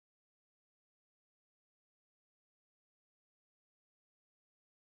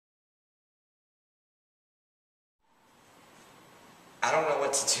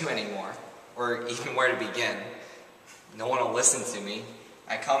what to do anymore, or even where to begin. No one will listen to me.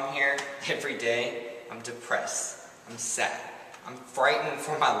 I come here every day, I'm depressed, I'm sad, I'm frightened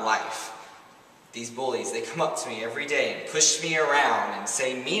for my life. These bullies, they come up to me every day and push me around and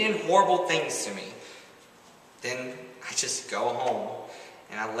say mean and horrible things to me. Then I just go home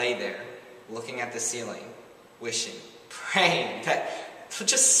and I lay there looking at the ceiling, wishing, praying that they'll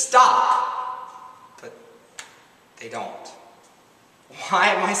just stop. But they don't. Why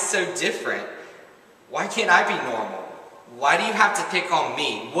am I so different? Why can't I be normal? Why do you have to pick on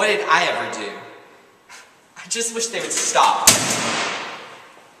me? What did I ever do? I just wish they would stop.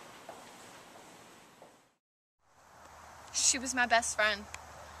 She was my best friend.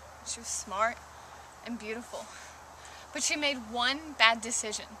 She was smart and beautiful. But she made one bad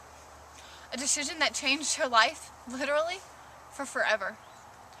decision. A decision that changed her life, literally, for forever.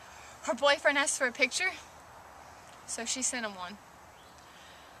 Her boyfriend asked for a picture, so she sent him one.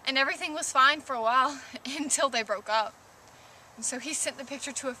 And everything was fine for a while until they broke up. And so he sent the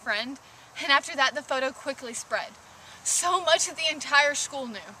picture to a friend, and after that the photo quickly spread. So much that the entire school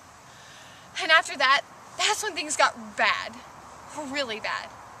knew. And after that, that's when things got bad. Really bad.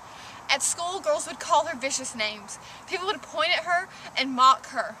 At school, girls would call her vicious names. People would point at her and mock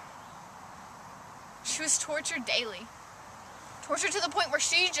her. She was tortured daily. Tortured to the point where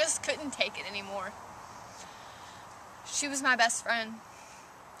she just couldn't take it anymore. She was my best friend,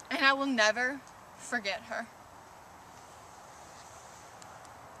 and I will never forget her.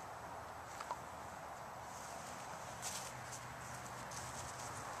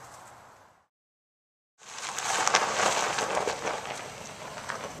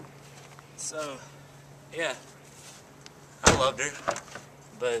 So, yeah, I loved her,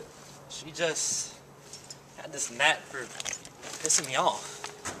 but she just had this knack for pissing me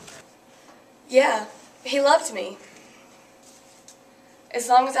off. Yeah, he loved me. As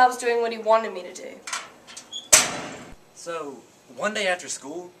long as I was doing what he wanted me to do. So, one day after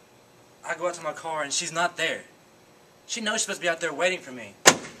school, I go out to my car and she's not there. She knows she's supposed to be out there waiting for me.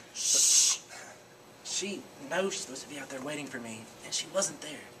 Shh. She knows she's supposed to be out there waiting for me, and she wasn't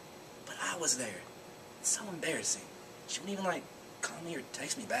there. But I was there. It's so embarrassing. She wouldn't even, call me or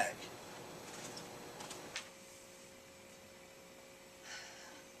text me back.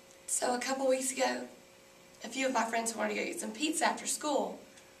 So a couple weeks ago, a few of my friends wanted to go get some pizza after school.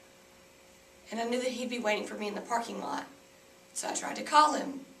 And I knew that he'd be waiting for me in the parking lot. So I tried to call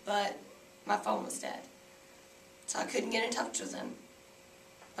him, but my phone was dead. So I couldn't get in touch with him.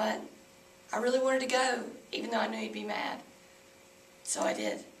 But I really wanted to go, even though I knew he'd be mad. So I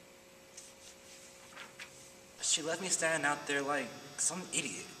did. She left me standing out there like some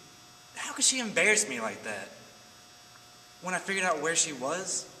idiot. How could she embarrass me like that? When I figured out where she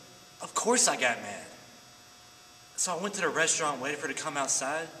was, of course I got mad. So I went to the restaurant, waited for her to come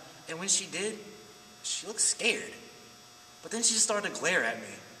outside, and when she did, she looked scared. But then she just started to glare at me.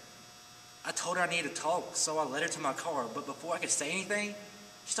 I told her I needed to talk, so I led her to my car, but before I could say anything,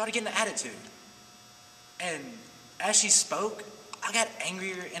 she started getting an attitude. And as she spoke, I got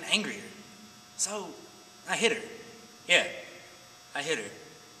angrier and angrier. So I hit her. Yeah, I hit her.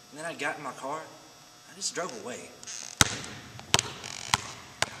 And then I got in my car. I just drove away.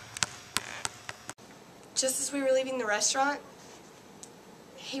 Just as we were leaving the restaurant,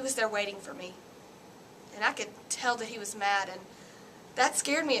 he was there waiting for me. And I could tell that he was mad, and that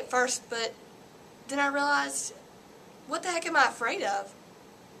scared me at first, but then I realized, what the heck am I afraid of?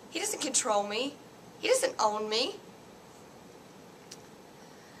 He doesn't control me. He doesn't own me.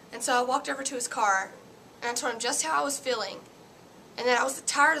 And so I walked over to his car, and I told him just how I was feeling, and that I was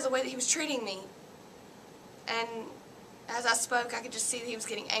tired of the way that he was treating me. And as I spoke, I could just see that he was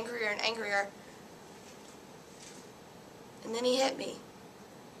getting angrier and angrier. And then he hit me.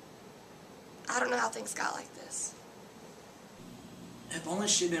 I don't know how things got like this. If only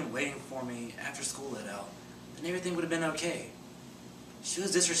she'd been waiting for me after school let out, then everything would have been okay. She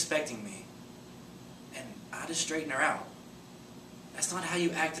was disrespecting me, and I just straightened her out. That's not how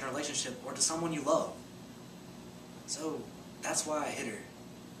you act in a relationship or to someone you love. So that's why I hit her.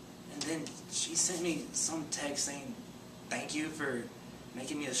 And then she sent me some text saying, "Thank you for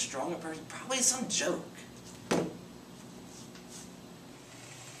making me a stronger person." Probably some joke.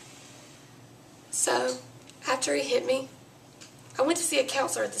 So, after he hit me, I went to see a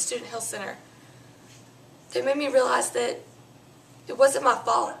counselor at the Student Health Center. They made me realize that it wasn't my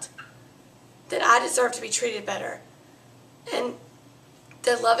fault, that I deserved to be treated better, and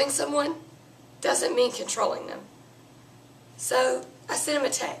that loving someone doesn't mean controlling them. So, I sent him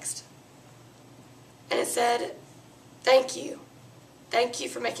a text, and it said, "Thank you. Thank you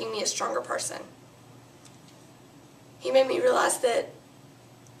for making me a stronger person." He made me realize that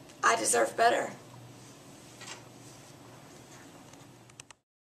I deserve better.